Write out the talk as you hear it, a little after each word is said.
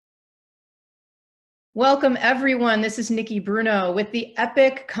Welcome, everyone. This is Nikki Bruno with the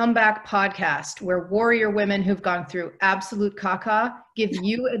Epic Comeback Podcast, where warrior women who've gone through absolute caca give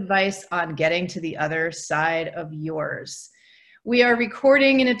you advice on getting to the other side of yours. We are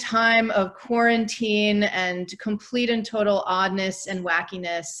recording in a time of quarantine and complete and total oddness and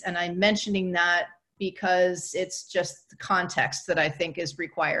wackiness, and I'm mentioning that because it's just the context that I think is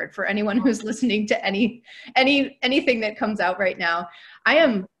required for anyone who's listening to anything that comes out right now. I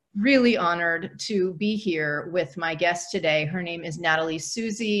am really honored to be here with my guest today. Her name is Natalie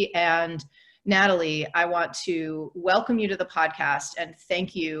Susi. And Natalie, I want to welcome you to the podcast and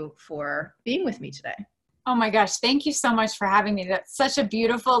thank you for being with me today. Oh my gosh, thank you so much for having me. That's such a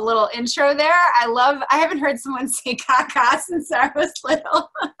beautiful little intro there. I haven't heard someone say caca since I was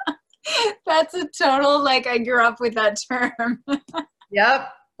little. That's a total, I grew up with that term.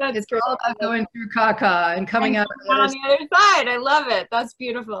 Yep. It's all about going through caca and coming out on the other side. I love it. That's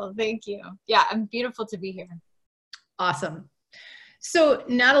beautiful. Thank you. Yeah, I'm beautiful to be here. Awesome. So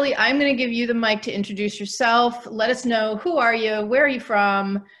Natalie, I'm going to give you the mic to introduce yourself. Let us know, who are you? Where are you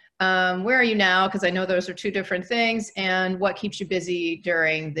from? Where are you now? Because I know those are two different things. And what keeps you busy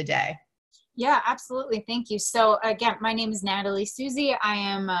during the day? Yeah, absolutely. Thank you. So again, my name is Natalie Susi. I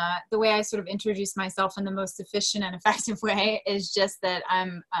am, the way I sort of introduce myself in the most efficient and effective way is just that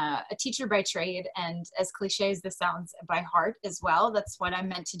I'm a teacher by trade, and as cliche as this sounds, by heart as well. That's what I'm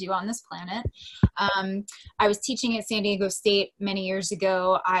meant to do on this planet. I was teaching at San Diego State many years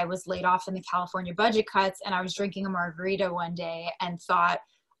ago. I was laid off in the California budget cuts, and I was drinking a margarita one day and thought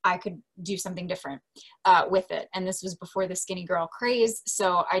I could do something different with it. And this was before the skinny girl craze.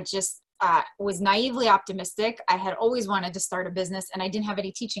 So I just was naively optimistic. I had always wanted to start a business, and I didn't have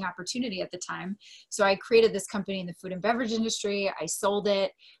any teaching opportunity at the time. So I created this company in the food and beverage industry. I sold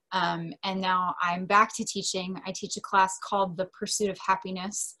it. And now I'm back to teaching. I teach a class called The Pursuit of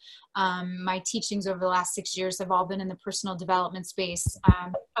Happiness. My teachings over the last 6 years have all been in the personal development space,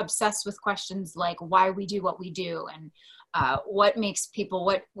 obsessed with questions like why we do what we do, and what makes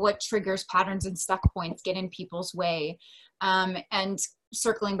people, what triggers patterns and stuck points get in people's way. And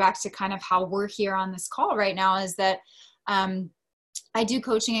circling back to kind of how we're here on this call right now is that I do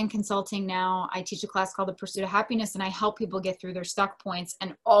coaching and consulting now. I teach a class called The Pursuit of Happiness, and I help people get through their stuck points.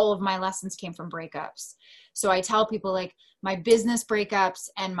 And all of my lessons came from breakups. So I tell people, like, my business breakups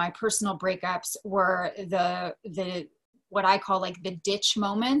and my personal breakups were the what I call like the ditch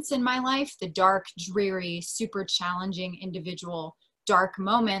moments in my life, the dark, dreary, super challenging individual dark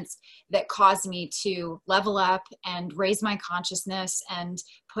moments that caused me to level up and raise my consciousness and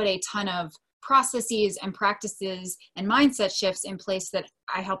put a ton of processes and practices and mindset shifts in place that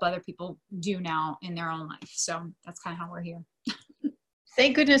I help other people do now in their own life. So that's kind of how we're here.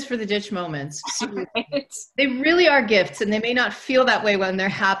 Thank goodness for the ditch moments. Right. They really are gifts, and they may not feel that way when they're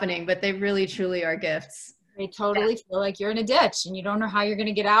happening, but they really, truly are gifts. They totally feel like you're in a ditch and you don't know how you're going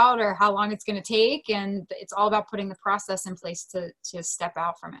to get out or how long it's going to take. And it's all about putting the process in place to step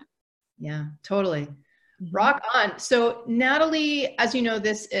out from it. Yeah, totally. Rock on. So Natalie, as you know,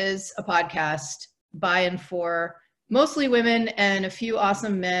 this is a podcast by and for mostly women and a few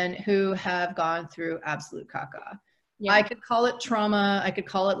awesome men who have gone through absolute caca. Yeah. I could call it trauma. I could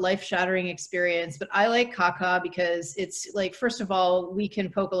call it life-shattering experience, but I like caca because it's like, first of all, we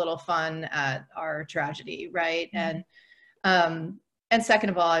can poke a little fun at our tragedy, right? And second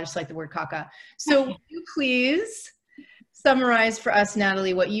of all, I just like the word caca. So will you please summarize for us,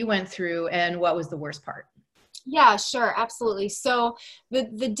 Natalie, what you went through and what was the worst part? Yeah, sure. Absolutely. So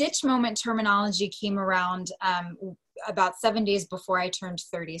the ditch moment terminology came around about 7 days before I turned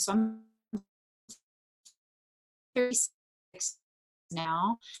 30. So I'm 36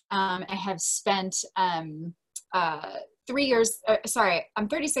 now. I have spent 3 years, I'm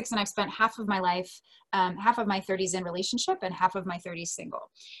 36 and I've spent half of my life, half of my 30s in relationship and half of my 30s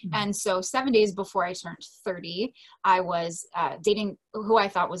single. And so 7 days before I turned 30, I was dating who I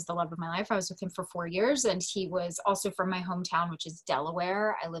thought was the love of my life. I was with him for 4 years, and he was also from my hometown, which is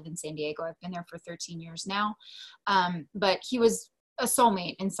Delaware. I live in San Diego. I've been there for 13 years now. But he was a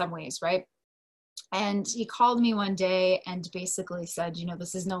soulmate in some ways, right? And he called me one day and basically said,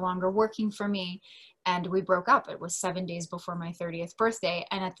 this is no longer working for me. And we broke up. It was 7 days before my 30th birthday.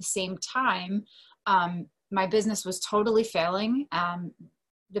 And at the same time, my business was totally failing.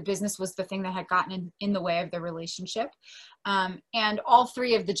 The business was the thing that had gotten in the way of the relationship. And all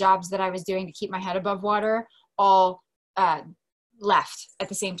three of the jobs that I was doing to keep my head above water all left at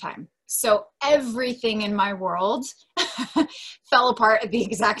the same time. So everything in my world fell apart at the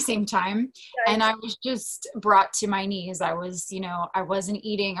exact same time. And I was just brought to my knees. I was, I wasn't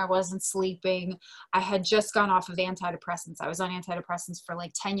eating, I wasn't sleeping. I had just gone off of antidepressants. I was on antidepressants for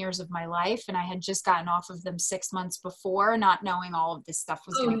like 10 years of my life. And I had just gotten off of them 6 months before, not knowing all of this stuff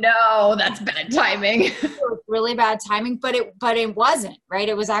was going to no, that's bad timing. It was really bad timing, but it wasn't, right?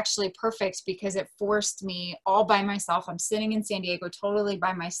 It was actually perfect because it forced me all by myself. I'm sitting in San Diego totally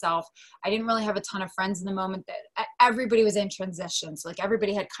by myself. I didn't really have a ton of friends in the moment. That everybody was in transition. So like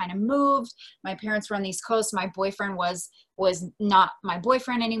everybody had kind of moved. My parents were on the East Coast. My boyfriend was not my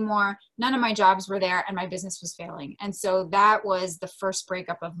boyfriend anymore. None of my jobs were there and my business was failing. And so that was the first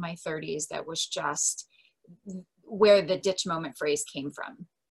breakup of my 30s. That was just where the ditch moment phrase came from.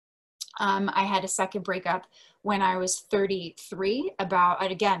 I had a second breakup when I was 33,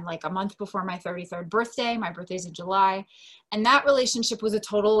 again, like a month before my 33rd birthday. My birthday's in July. And that relationship was a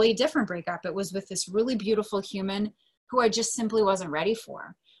totally different breakup. It was with this really beautiful human who I just simply wasn't ready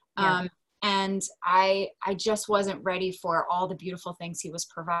for. Yeah. And I just wasn't ready for all the beautiful things he was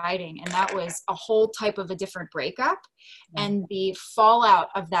providing. And that was a whole type of a different breakup. Yeah. And the fallout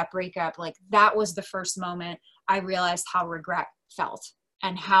of that breakup, like that was the first moment I realized how regret felt.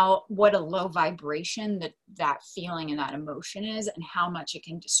 And what a low vibration that feeling and that emotion is, and how much it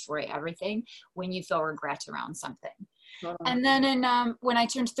can destroy everything when you feel regret around something. And then when I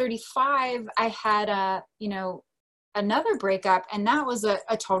turned 35, I had another breakup, and that was a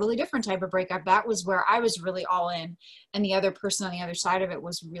totally different type of breakup. That was where I was really all in, and the other person on the other side of it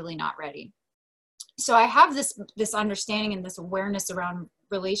was really not ready. So I have this understanding and this awareness around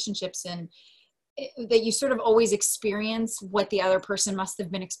relationships, and that you sort of always experience what the other person must have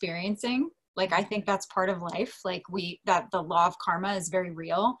been experiencing. Like, I think that's part of life. Like that the law of karma is very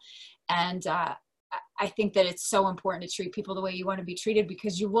real. And I think that it's so important to treat people the way you want to be treated,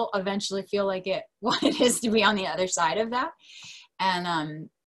 because you will eventually feel like what it is to be on the other side of that. And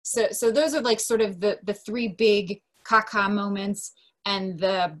so those are like sort of the three big caca moments. And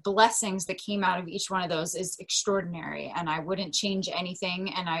the blessings that came out of each one of those is extraordinary. And I wouldn't change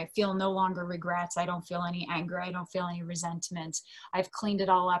anything. And I feel no longer regrets. I don't feel any anger. I don't feel any resentment. I've cleaned it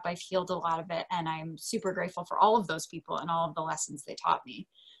all up. I've healed a lot of it. And I'm super grateful for all of those people and all of the lessons they taught me.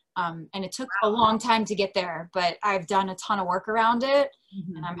 And it took a long time to get there, but I've done a ton of work around it.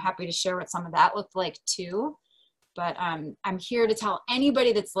 Mm-hmm. And I'm happy to share what some of that looked like too. But I'm here to tell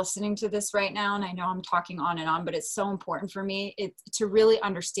anybody that's listening to this right now, and I know I'm talking on and on, but it's so important for me to really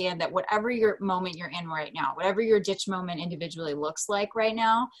understand that whatever your moment you're in right now, whatever your ditch moment individually looks like right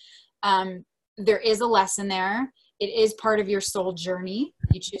now, there is a lesson there. It is part of your soul journey.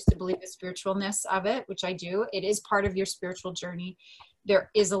 You choose to believe the spiritualness of it, which I do. It is part of your spiritual journey.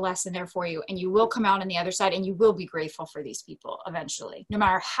 There is a lesson there for you, and you will come out on the other side, and you will be grateful for these people eventually, no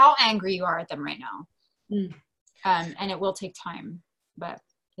matter how angry you are at them right now. Mm. And it will take time, but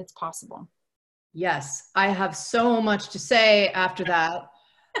it's possible. Yes, I have so much to say after that,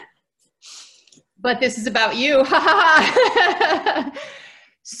 but this is about you.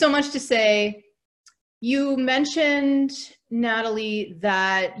 So much to say. You mentioned, Natalie,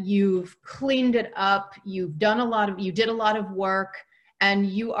 that you've cleaned it up. You did a lot of work, and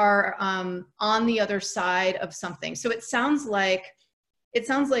you are on the other side of something. So it sounds like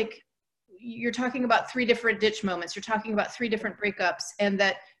you're talking about three different ditch moments. You're talking about three different breakups, and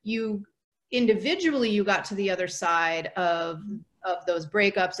that you individually, you got to the other side of those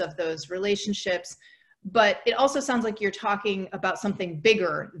breakups, of those relationships. But it also sounds like you're talking about something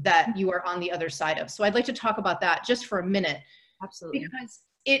bigger that you are on the other side of. So I'd like to talk about that just for a minute. Absolutely. Because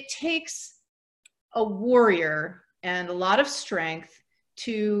it takes a warrior and a lot of strength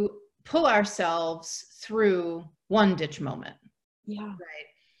to pull ourselves through one ditch moment. Yeah. Right.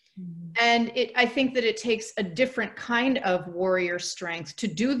 And I think that it takes a different kind of warrior strength to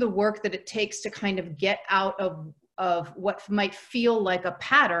do the work that it takes to kind of get out of what might feel like a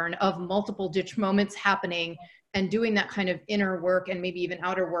pattern of multiple ditch moments happening, and doing that kind of inner work and maybe even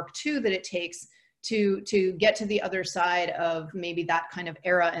outer work too that it takes to get to the other side of maybe that kind of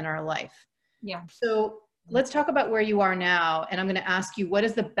era in our life. Yeah. So let's talk about where you are now. And I'm going to ask you, what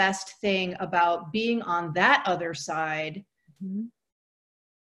is the best thing about being on that other side mm-hmm.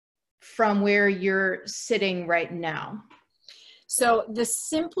 from where you're sitting right now? So the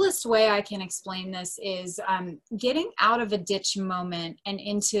simplest way I can explain this is getting out of a ditch moment and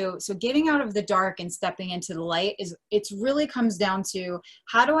getting out of the dark and stepping into the light it really comes down to,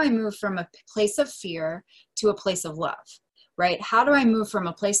 how do I move from a place of fear to a place of love? right? How do I move from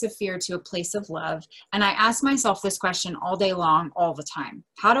a place of fear to a place of love? And I ask myself this question all day long, all the time.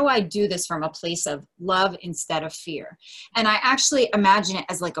 How do I do this from a place of love instead of fear? And I actually imagine it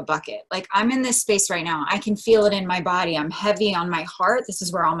as like a bucket. Like I'm in this space right now. I can feel it in my body. I'm heavy on my heart. This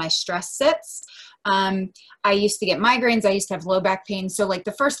is where all my stress sits. I used to get migraines. I used to have low back pain. So like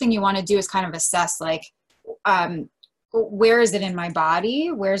the first thing you want to do is kind of assess like, where is it in my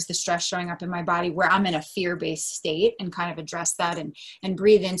body? Where's the stress showing up in my body where I'm in a fear-based state, and kind of address that and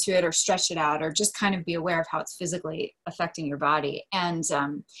breathe into it or stretch it out, or just kind of be aware of how it's physically affecting your body, and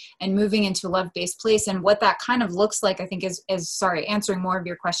moving into a love-based place. And what that kind of looks like, I think is sorry, answering more of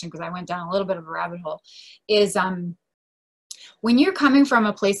your question, because I went down a little bit of a rabbit hole, is when you're coming from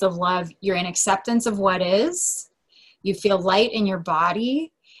a place of love, you're in acceptance of what is, you feel light in your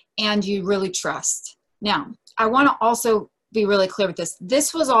body, and you really trust. Now, I want to also be really clear with this.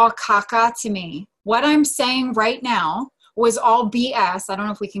 This was all caca to me. What I'm saying right now was all BS. I don't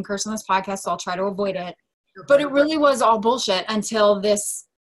know if we can curse on this podcast, so I'll try to avoid it. But it really was all bullshit until this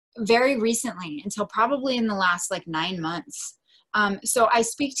very recently, until probably in the last like 9 months. So I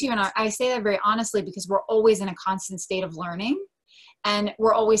speak to you, and I say that very honestly, because we're always in a constant state of learning. And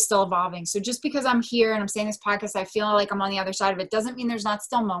we're always still evolving. So just because I'm here and I'm saying this podcast, I feel like I'm on the other side of it, doesn't mean there's not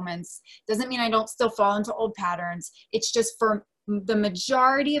still moments. Doesn't mean I don't still fall into old patterns. It's just for the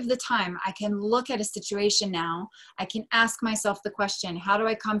majority of the time, I can look at a situation now. I can ask myself the question, how do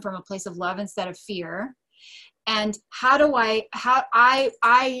I come from a place of love instead of fear? And how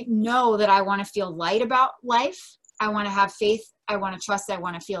I know that I want to feel light about life. I want to have faith. I want to trust. I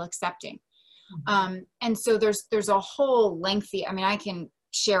want to feel accepting. And so there's a whole lengthy, I mean, I can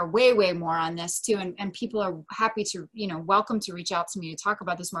share way more on this too. And people are happy to, welcome to reach out to me to talk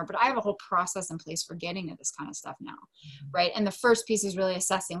about this more, but I have a whole process in place for getting to this kind of stuff now. Right. And the first piece is really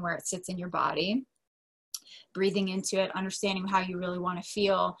assessing where it sits in your body, breathing into it, understanding how you really want to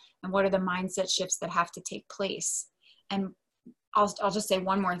feel, and what are the mindset shifts that have to take place. And I'll just say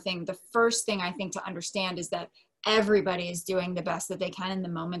one more thing. The first thing I think to understand is that everybody is doing the best that they can in the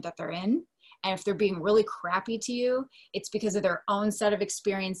moment that they're in. And if they're being really crappy to you, it's because of their own set of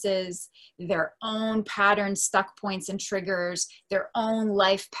experiences, their own patterns, stuck points and triggers, their own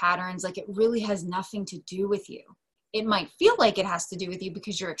life patterns. Like it really has nothing to do with you. It might feel like it has to do with you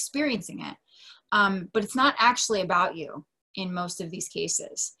because you're experiencing it. But it's not actually about you in most of these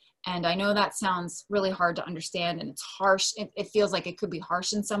cases. And I know that sounds really hard to understand, and it's harsh. It feels like it could be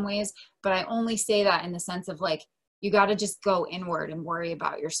harsh in some ways, but I only say that in the sense of like, you got to just go inward and worry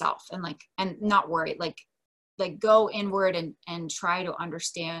about yourself, and not worry, like go inward and try to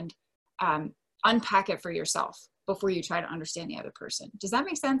understand, unpack it for yourself before you try to understand the other person. Does that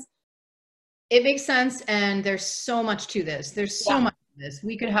make sense? It makes sense. And there's so much to this. There's so much to this.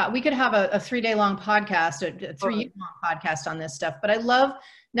 We could have a 3-day long podcast, a 3-year long podcast on this stuff. But I love,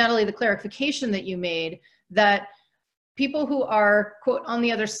 Natalie, the clarification that you made, that people who are, quote, on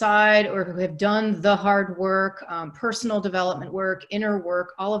the other side, or who have done the hard work, personal development work, inner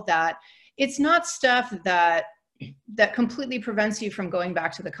work, all of that, it's not stuff that completely prevents you from going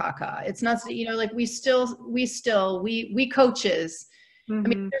back to the caca. It's not, like we coaches. Mm-hmm. I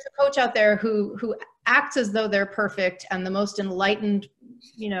mean, there's a coach out there who acts as though they're perfect and the most enlightened,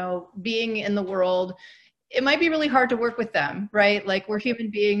 being in the world. It might be really hard to work with them, right? Like we're human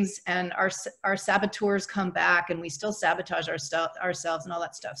beings, and our saboteurs come back, and we still sabotage ourselves and all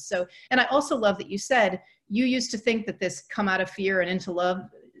that stuff. So, and I also love that you said you used to think that this come out of fear and into love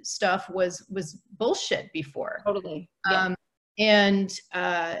stuff was bullshit before. Totally. Yeah. And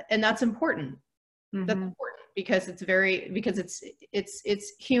that's important. Mm-hmm. That's important because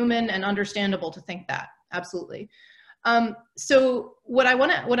it's human and understandable to think that. Absolutely. So what I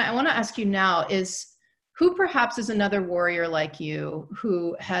want to ask you now is, who perhaps is another warrior like you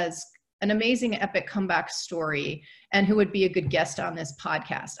who has an amazing epic comeback story and who would be a good guest on this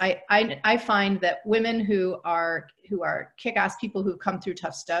podcast? I find that women who are kick-ass people who've come through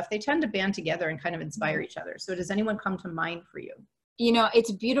tough stuff, they tend to band together and kind of inspire each other. So does anyone come to mind for you?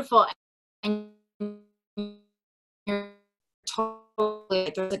 It's beautiful. And you're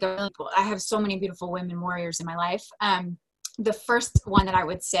totally, there's like I have so many beautiful women warriors in my life. The first one that I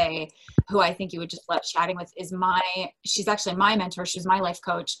would say, who I think you would just love chatting with, is she's actually my mentor. She's my life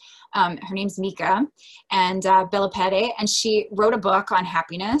coach. Her name's Mika and Bella Pede, and she wrote a book on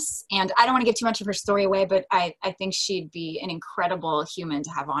happiness. And I don't want to give too much of her story away, but I think she'd be an incredible human to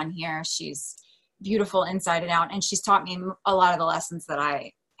have on here. She's beautiful inside and out, and she's taught me a lot of the lessons that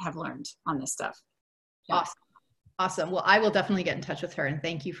I have learned on this stuff. Yeah. Awesome. Well, I will definitely get in touch with her, and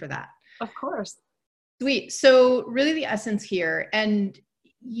thank you for that. Of course. Sweet. So really the essence here, and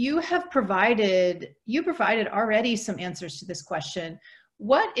you provided already some answers to this question.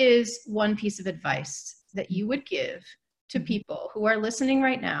 What is one piece of advice that you would give to people who are listening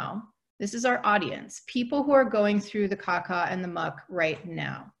right now? This is our audience, people who are going through the caca and the muck right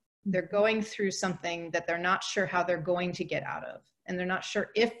now. They're going through something that they're not sure how they're going to get out of, and they're not sure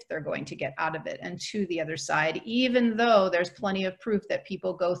if they're going to get out of it and to the other side, even though there's plenty of proof that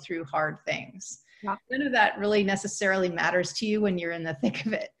people go through hard things. Yeah. None of that really necessarily matters to you when you're in the thick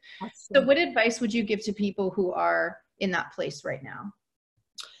of it. So what advice would you give to people who are in that place right now?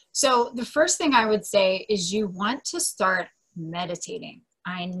 So the first thing I would say is you want to start meditating.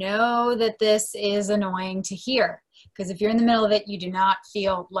 I know that this is annoying to hear, because if you're in the middle of it, you do not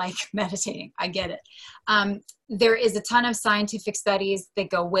feel like meditating. I get it. There is a ton of scientific studies that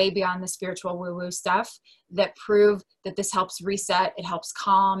go way beyond the spiritual woo-woo stuff that prove that this helps reset, it helps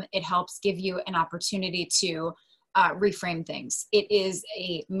calm, it helps give you an opportunity to reframe things. It is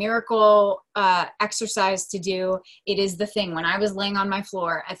a miracle exercise to do. It is the thing. When I was laying on my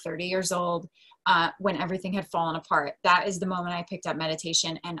floor at 30 years old, when everything had fallen apart, that is the moment I picked up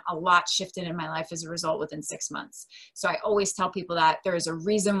meditation, and a lot shifted in my life as a result within 6 months. So I always tell people that there is a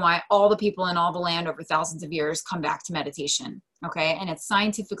reason why all the people in all the land over thousands of years come back to meditation. Okay. And it's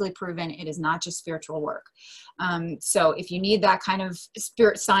scientifically proven. It is not just spiritual work. So if you need that kind of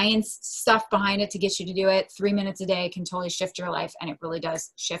spirit science stuff behind it to get you to do it, 3 minutes a day can totally shift your life. And it really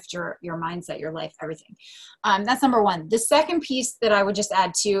does shift your mindset, your life, everything. That's number one. The second piece that I would just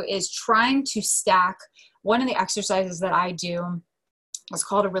add to is trying to stack. One of the exercises that I do is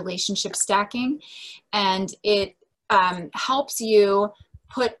called a relationship stacking. And it helps you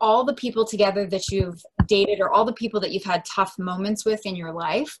put all the people together that you've dated, or all the people that you've had tough moments with in your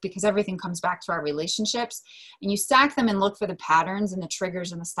life, because everything comes back to our relationships, and you stack them and look for the patterns and the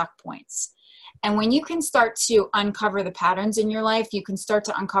triggers and the stuck points. And when you can start to uncover the patterns in your life, you can start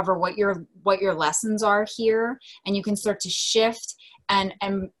to uncover what your lessons are here, and you can start to shift and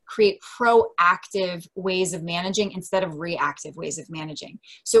create proactive ways of managing instead of reactive ways of managing.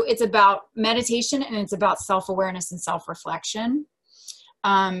 So it's about meditation, and it's about self-awareness and self-reflection.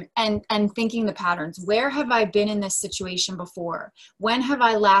 And thinking the patterns. Where have I been in this situation before? When have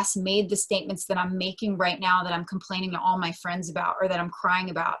I last made the statements that I'm making right now that I'm complaining to all my friends about, or that I'm crying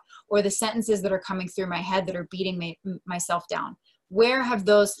about, or the sentences that are coming through my head that are beating myself down? Where have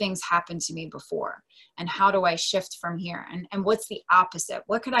those things happened to me before? And how do I shift from here? And what's the opposite?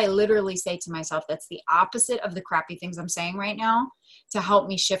 What could I literally say to myself that's the opposite of the crappy things I'm saying right now to help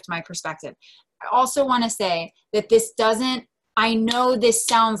me shift my perspective? I also want to say that I know this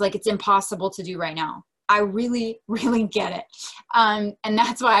sounds like it's impossible to do right now. I really, really get it. And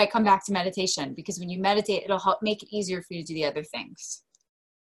that's why I come back to meditation, because when you meditate, it'll help make it easier for you to do the other things.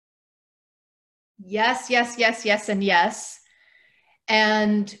 Yes, yes, yes, yes, and yes.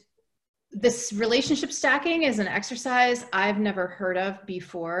 And this relationship stacking is an exercise I've never heard of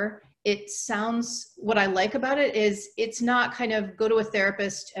before. What I like about it is it's not kind of go to a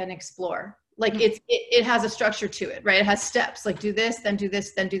therapist and explore. Like it has a structure to it, right? It has steps, like do this, then do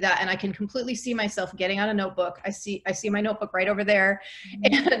this, then do that. And I can completely see myself getting out a notebook. I see my notebook right over there,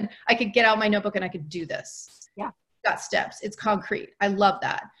 and I could get out my notebook and I could do this. Yeah. Got steps. It's concrete. I love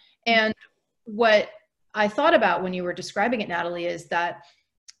that. And what I thought about when you were describing it, Natalie, is that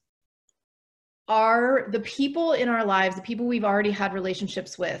are the people in our lives, the people we've already had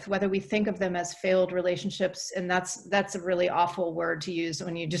relationships with, whether we think of them as failed relationships, and that's a really awful word to use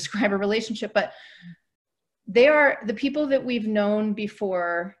when you describe a relationship, but they are the people that we've known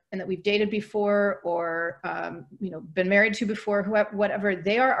before and that we've dated before, or been married to before, whatever,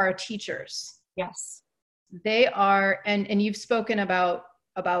 they are our teachers. Yes. They are, and you've spoken about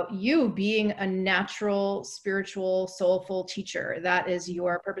you being a natural, spiritual, soulful teacher. That is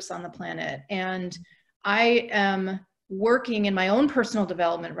your purpose on the planet. And I am working in my own personal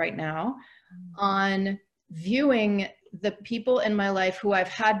development right now on viewing the people in my life who I've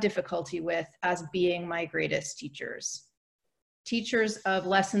had difficulty with as being my greatest teachers. Teachers of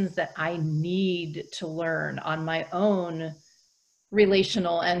lessons that I need to learn on my own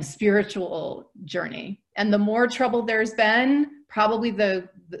relational and spiritual journey. And the more trouble there's been, probably the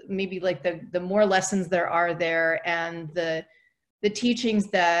more lessons there are there, and the teachings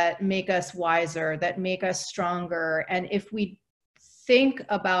that make us wiser, that make us stronger. And if we think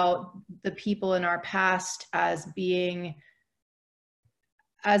about the people in our past as being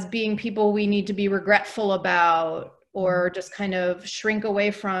people we need to be regretful about, or just kind of shrink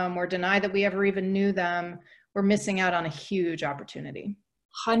away from, or deny that we ever even knew them, we're missing out on a huge opportunity.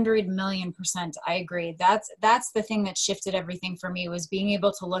 100,000,000%. I agree. That's the thing that shifted everything for me, was being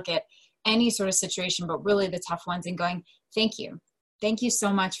able to look at any sort of situation, but really the tough ones, and going, thank you. Thank you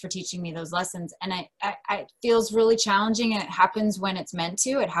so much for teaching me those lessons. And it feels really challenging, and it happens when it's meant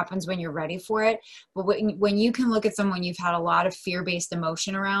to. It happens when you're ready for it. But when you can look at someone you've had a lot of fear-based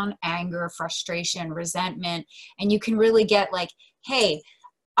emotion around, anger, frustration, resentment, and you can really get like, hey,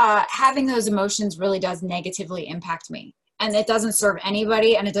 having those emotions really does negatively impact me. And it doesn't serve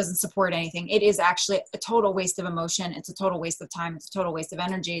anybody, and it doesn't support anything. It is actually a total waste of emotion. It's a total waste of time. It's a total waste of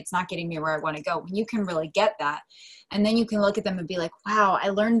energy. It's not getting me where I want to go. When you can really get that, and then you can look at them and be like, wow, I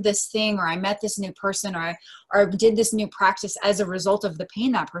learned this thing, or I met this new person, or I did this new practice as a result of the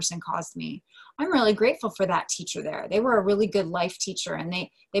pain that person caused me. I'm really grateful for that teacher there. They were a really good life teacher, and they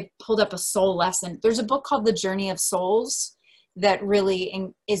pulled up a soul lesson. There's a book called The Journey of Souls that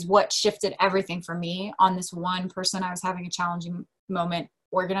really is what shifted everything for me on this one person I was having a challenging moment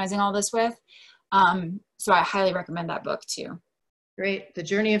organizing all this with. So I highly recommend that book too. Great. The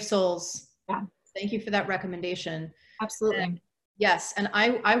Journey of Souls. Yeah. Thank you for that recommendation. Absolutely. And yes. And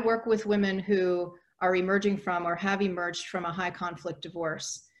I work with women who are emerging from or have emerged from a high conflict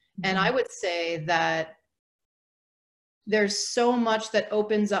divorce. Mm-hmm. And I would say that there's so much that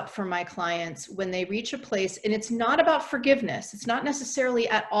opens up for my clients when they reach a place, and it's not about forgiveness. It's not necessarily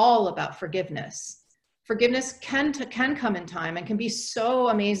at all about forgiveness. Forgiveness can come in time and can be so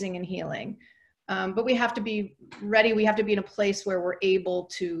amazing and healing. But we have to be ready. We have to be in a place where we're able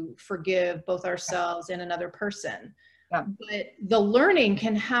to forgive both ourselves and another person. Yeah. But the learning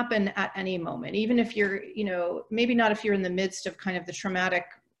can happen at any moment, even if you're, maybe not if you're in the midst of kind of the traumatic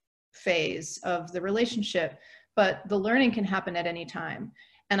phase of the relationship, but the learning can happen at any time.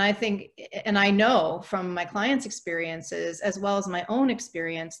 And I think, and I know from my clients' experiences, as well as my own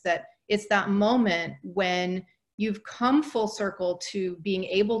experience, that it's that moment when you've come full circle to being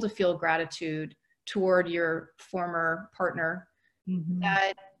able to feel gratitude toward your former partner, mm-hmm.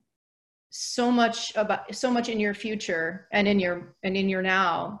 that so much in your future and in your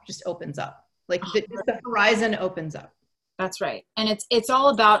now just opens up. Like the horizon opens up. That's right. And it's all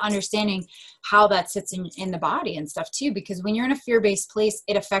about understanding how that sits in the body and stuff too, because when you're in a fear-based place,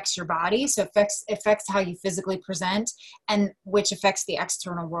 it affects your body. So it affects how you physically present, and which affects the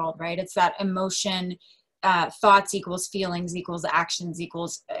external world, right? It's that emotion, thoughts equals feelings equals actions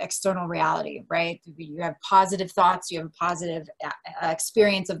equals external reality, right? You have positive thoughts, you have a positive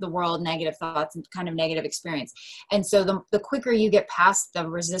experience of the world, negative thoughts and kind of negative experience. And so the quicker you get past the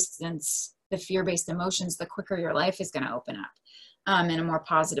resistance, the fear-based emotions, the quicker your life is going to open up in a more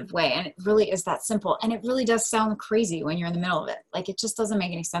positive way. And it really is that simple. And it really does sound crazy when you're in the middle of it. Like, it just doesn't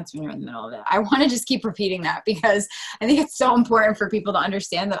make any sense when you're in the middle of it. I want to just keep repeating that because I think it's so important for people to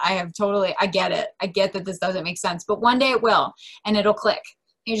understand that I get it. I get that this doesn't make sense, but one day it will, and it'll click.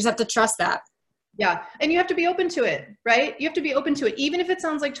 You just have to trust that. Yeah. And you have to be open to it, right? You have to be open to it. Even if it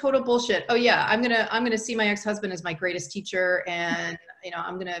sounds like total bullshit. Oh yeah, I'm going to see my ex-husband as my greatest teacher. And,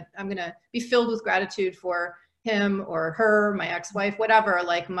 I'm going to be filled with gratitude for him or her, my ex-wife, whatever,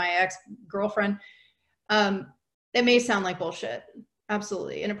 like my ex-girlfriend. It may sound like bullshit.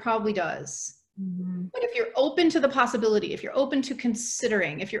 Absolutely. And it probably does. Mm-hmm. But if you're open to the possibility, if you're open to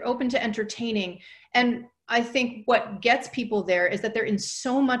considering, if you're open to entertaining, and I think what gets people there is that they're in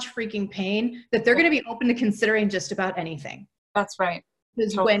so much freaking pain that they're going to be open to considering just about anything. That's right.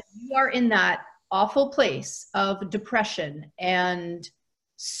 Because when you are in that awful place of depression and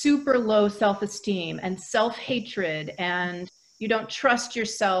super low self-esteem and self-hatred, and you don't trust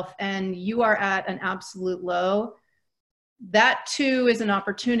yourself and you are at an absolute low, that too is an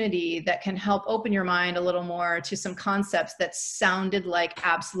opportunity that can help open your mind a little more to some concepts that sounded like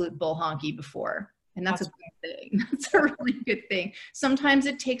absolute bull honky before. And that's a good thing. That's a really good thing. Sometimes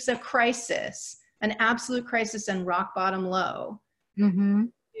it takes a crisis, an absolute crisis and rock bottom low. Mm-hmm.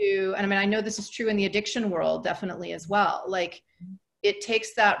 And I mean, I know this is true in the addiction world, definitely as well. Like, it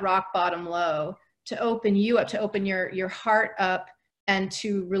takes that rock bottom low to open you up, to open your heart up, and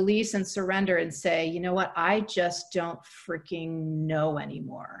to release and surrender and say, you know what, I just don't freaking know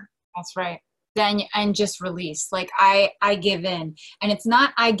anymore. That's right. Then, and just release. Like, I give in. And it's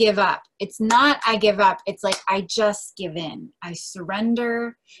not I give up. It's not I give up. It's like, I just give in. I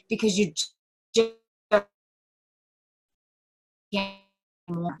surrender, because you just can't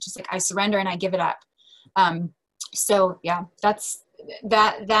anymore. Just like, I surrender and I give it up. So yeah,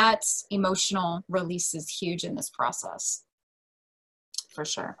 that emotional release is huge in this process, for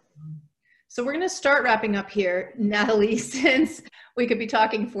sure. So we're going to start wrapping up here, Natalie, since we could be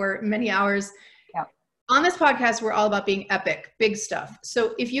talking for many hours. Yeah. On this podcast, we're all about being epic, big stuff.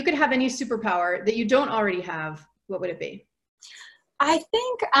 So if you could have any superpower that you don't already have, what would it be? I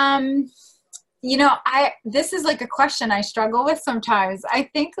think You know, this is like a question I struggle with sometimes. I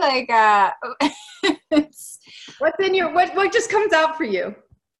think like What's in your, what just comes out for you?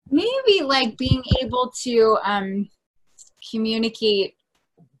 maybe like being able to communicate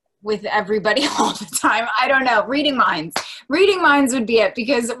with everybody all the time. I don't know. Reading minds. Reading minds would be it,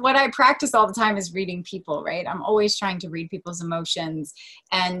 because what I practice all the time is reading people, right? I'm always trying to read people's emotions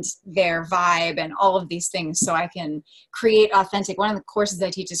and their vibe and all of these things so I can create authentic. One of the courses I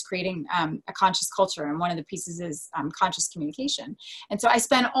teach is creating a conscious culture, and one of the pieces is conscious communication. And so I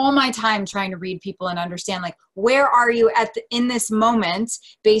spend all my time trying to read people and understand, like, where are you in this moment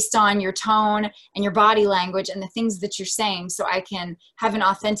based on your tone and your body language and the things that you're saying, so I can have an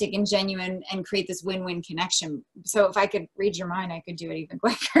authentic and genuine and create this win-win connection. So if I could read your mind, I could do it even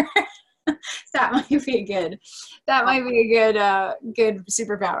quicker. That might be good. That might be a good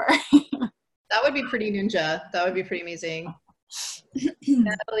superpower. That would be pretty ninja. That would be pretty amazing.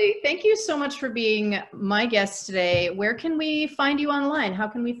 Natalie, thank you so much for being my guest today. Where can we find you online? How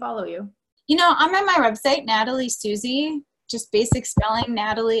can we follow you? You know, I'm on my website, Natalie Susi, just basic spelling,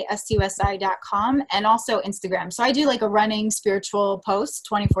 NatalieSusi.com, and also Instagram. So I do like a running spiritual post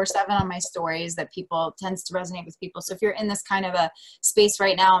 24/7 on my stories that tends to resonate with people. So if you're in this kind of a space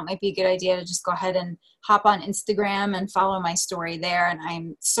right now, it might be a good idea to just go ahead and hop on Instagram and follow my story there. And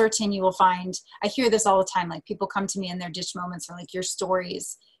I'm certain you will find, I hear this all the time, like people come to me in their ditch moments and like, your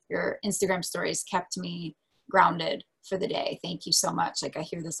stories, your Instagram stories kept me grounded for the day. Thank you so much. Like I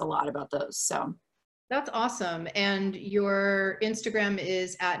hear this a lot about those. So That's awesome. And your Instagram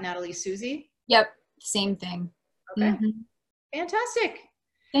is at Natalie Susi? Yep, same thing. Okay. Mm-hmm. Fantastic.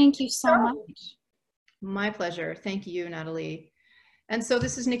 Thank you so much. My pleasure. Thank you, Natalie. And so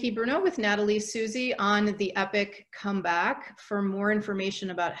this is Nikki Bruno with Natalie Susi on The Epic Comeback. For more information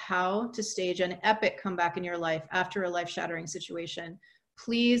about how to stage an epic comeback in your life after a life-shattering situation,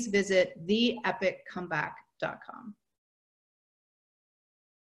 please visit theepiccomeback.com.